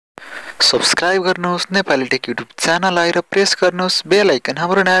Subscribe गर्नुहोस् Nepali take YouTube च्यानललाई र प्रेस गर्नुहोस् बेल आइकन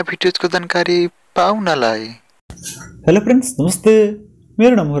हाम्रो नयाँ भिडियोजको जानकारी पाउनलाई। हेलो फ्रेंड्स, नमस्ते।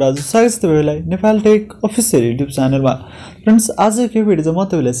 मेरो नाम हो राजु। स्वागत छ तपाईलाई नेपाली टेक अफिसियल युट्युब च्यानलमा। फ्रेंड्स, आजको यो भिडियो चाहिँ म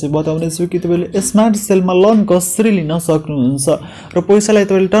तपाईलाई चाहिँ बताउने छु कि तपाईले स्मार्ट सेलमा लोन कसरी लिन सक्नुहुन्छ र पैसालाई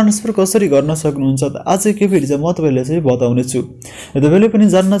तपाईले ट्रान्सफर कसरी गर्न सक्नुहुन्छ। आजको यो भिडियो चाहिँ म तपाईलाई चाहिँ बताउने छु। तपाईले पनि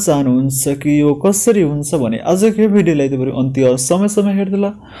जान्न चाहनुहुन्छ कि यो कसरी हुन्छ भने आजको यो भिडियोलाई तपाईले अन्त्यसम्म हेर्दै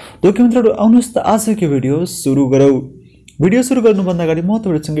ल। डकुमेन्टहरु आउनुस् त आजको भिडियो सुरु गरौँ। भिडियो सुरु गर्नुभन्दा अगाडि म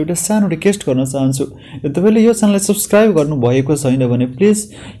तपाईहरुसँग एउटा सानो रिक्वेस्ट गर्न चाहन्छु। तपाईले यो च्यानललाई सब्स्क्राइब गर्नु भएको छैन भने प्लिज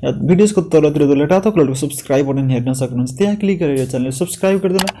भिडियोको तलतिर दुईटा टातो कलरको सब्स्क्राइब बटन हेर्न सक्नुहुन्छ। त्यहाँ क्लिक गरेर यो च्यानललाई सब्स्क्राइब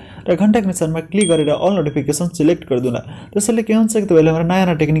गरिदिनु र घण्टाको निशानमा क्लिक गरेर अल नोटिफिकेसन सिलेक्ट गरिदिनु। त्यसैले के हुन्छ कि तपाईले हाम्रो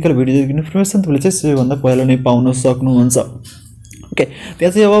नयाँ टेक्निकल भिडियोको इन्फर्मेसन तपाईले चाहिँ सबैभन्दा पहिला नै पाउन सक्नुहुन्छ। ओके, त्यहाँ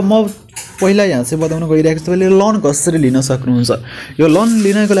चाहिँ अब म पहिला यहाँ चाहिँ बताउन गइरहेको छु तपाईले लोन कसरी लिन सक्नुहुन्छ। यो लोन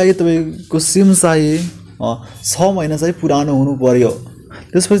लिनको लागि तपाईको सिम चाहिँ 6 महिना चाहिँ पुरानो हुनु पर्यो।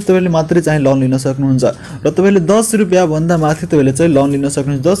 त्यसपछि तपाईले मात्रै चाहिँ लोन लिन सक्नुहुन्छ र तपाईले 10 रुपैयाँ भन्दा माथि तपाईले चाहिँ लोन लिन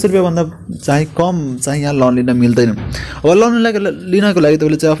सक्नुहुन्छ। 10 रुपैयाँ भन्दा चाहिँ कम चाहिँ यहाँ लोन लिन मिल्दैन। अब लोन लिनको लागि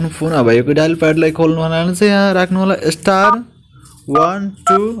तपाईले चाहिँ आफ्नो फोनमा भएको डायल प्याडलाई खोल्नु होला चाहिँ यहाँ राख्नु होला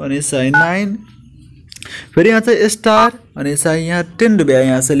 *12 अनि चाहिँ 9, फेरि यहाँ चाहिँ स्टार अनि चाहिँ यहाँ 10 रुपैयाँ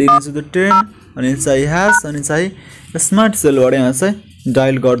यहाँ चाहिँ लिनेछु त 10 अनि चाहिँ # अनि चाहिँ स्मार्ट सेलबाट यहाँ चाहिँ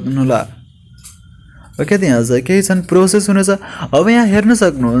डायल गर्दिनु होला। ओके, त्यहाँ चाहिँ केही छन् प्रोसेस हुनेछ। अब यहाँ हेर्न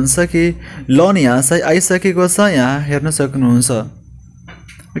सक्नुहुन्छ कि लोन यहाँ चाहिँ आइसकेको छ, यहाँ हेर्न सक्नुहुन्छ।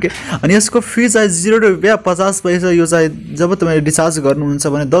 ओके, अनि यसको फी चाहिँ 0 रुपैयाँ 50 पैसा। यो चाहिँ जब तपाईले रिचार्ज गर्नुहुन्छ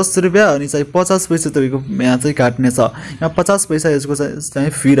भने 10 रुपैयाँ अनि चाहिँ 50 पैसा तपाईको यहाँ चाहिँ काट्ने छ। यहाँ 50 पैसा यसको चाहिँ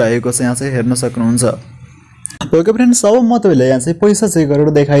फी रहेको छ, यहाँ चाहिँ हेर्न सक्नुहुन्छ। ओके फ्रेंड्स, अब म तपाईलाई यहाँ चाहिँ पैसा चेक गरेर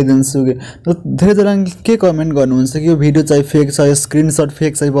देखाइदिन्छु कि धेरैजनाले के कमेन्ट गर्नुहुन्छ कि यो भिडियो चाहिँ फेक छ, स्क्रिनशट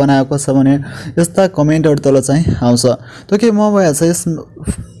फेक चाहिँ बनाएको छ भने यस्ता कमेन्टहरु तल चाहिँ आउँछ। त के म यहाँ चाहिँ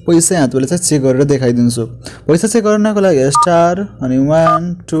पैसा यहाँ तपाईलाई चाहिँ चेक गरेर देखाइदिन्छु। पैसा चेक गर्नको लागि स्टार अनि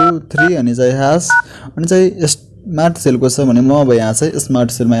 1 2 3 अनि चाहिँ # अनि चाहिँ स्मार्ट सेलको छ भने म अब यहाँ चाहिँ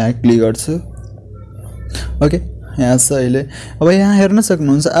स्मार्ट सेलमा यहाँ क्लिक गर्छु। ओके, यहाँ चाहिँ अहिले अब यहाँ हेर्न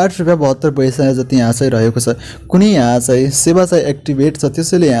सक्नुहुन्छ 8 रुपैयाँ 72 पैसा जति यहाँ चाहिँ रहेको छ। कुनै यहाँ चाहिँ सेवा चाहिँ एक्टिभेट छ,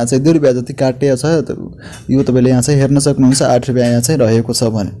 त्यसैले यहाँ चाहिँ 2 रुपैयाँ जति काटिएको छ। यो तपाईले यहाँ चाहिँ हेर्न सक्नुहुन्छ 8 रुपैयाँ यहाँ चाहिँ रहेको छ।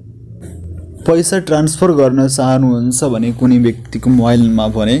 भने पैसा ट्रान्सफर गर्न चाहनुहुन्छ भने कुनै व्यक्तिको मोबाइलमा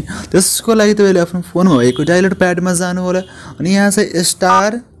भने त्यसको लागि तपाईले आफ्नो फोनमा भएको डायलर प्याडमा जानु होला अनि यहाँ चाहिँ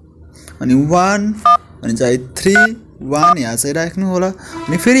स्टार अनि 1 अनि चाहिँ 3 1 यहाँ चाहिँ राख्नु होला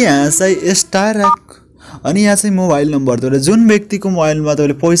अनि फेरि यहाँ चाहिँ स्टार अनि यहाँ चाहिँ मोबाइल नम्बर तपाईले जुन व्यक्तिको मोबाइलमा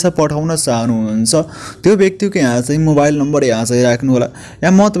तपाईले पैसा पठाउन चाहनुहुन्छ त्यो व्यक्तिको यहाँ चाहिँ मोबाइल नम्बर यहाँ चाहिँ राख्नु होला।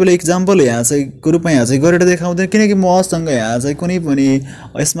 यहाँ म तपाईले एक्जाम्पल यहाँ चाहिँ ग्रुपमा यहाँ चाहिँ गरेर देखाउँदैन किनकि मसँग यहाँ चाहिँ कुनै पनि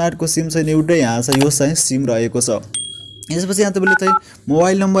स्मार्टको सिम चाहिँ एउटै यहाँ चाहिँ यो चाहिँ सिम रहेको छ। यसपछि यहाँ तपाईले चाहिँ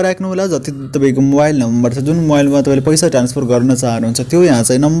मोबाइल नम्बर राख्नु होला। जति तपाईको मोबाइल नम्बर छ, जुन मोबाइलमा तपाईले पैसा ट्रान्सफर गर्न चाहनुहुन्छ त्यो यहाँ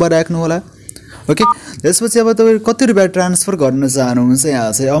चाहिँ नम्बर राख्नु होला। ओके, त्यसपछि अब तपाईले कति रुपैयाँ ट्रान्सफर गर्न चाहनुहुन्छ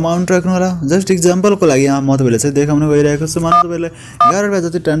यहाँ चाहिँ अमाउन्ट राख्नु होला। जस्ट एक्जाम्पलको लागि यहाँ म तपाईलाई चाहिँ देखाउन गइरहेको छु। मलाई तपाईलाई 11 रुपैयाँ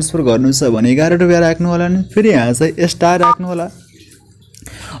जति ट्रान्सफर गर्नु छ भने 11 रुपैयाँ राख्नु होला नि फेरि यहाँ चाहिँ स्टार राख्नु होला।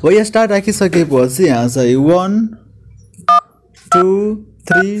 अब यो स्टार राखिसकेपछि यहाँ चाहिँ 1 2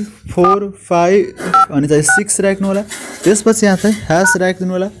 3 4 5 अनि चाहिँ 6 राख्नु होला। त्यसपछि यहाँ चाहिँ #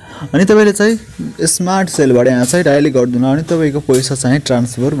 राखिदिनु होला अनि तपाईले चाहिँ स्मार्ट सेलबाट यहाँ चाहिँ डायल गर्दिनु अनि तपाईको पैसा चाहिँ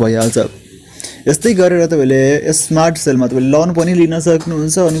ट्रान्सफर भइहाल्छ। यस्तै गरेर तपाईले स्मार्ट सेलमा तपाईले लोन पनि लिन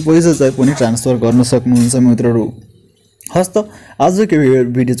सक्नुहुन्छ अनि पैसा चाहिँ पनि ट्रान्सफर गर्न सक्नुहुन्छ मित्रहरु। हस्त आजको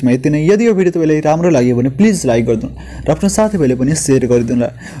भिडियोमा यति नै। यदि यो भिडियो तपाईलाई राम्रो लाग्यो भने प्लिज लाइक गरिदिनु र आफ्नो साथीभाइले पनि शेयर गरिदिनु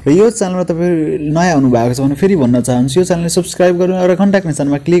र यो च्यानलमा तपाई नयाँ आउनु भएको छ भने फेरि भन्न चाहन्छु यो च्यानललाई सब्स्क्राइब गर्नु र घण्टाको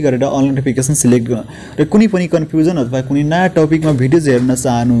निशानमा क्लिक गरेर अल नोटिफिकेसन सिलेक्ट गर्नु र कुनै पनि कन्फ्युजन अथवा कुनै नयाँ टपिकमा भिडियोज हेर्न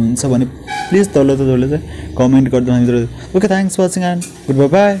चाहनुहुन्छ भने प्लिज तल चाहिँ कमेन्ट गरिदिनु मित्रहरु। Okay, thanks for watching and good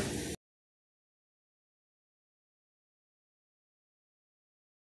by.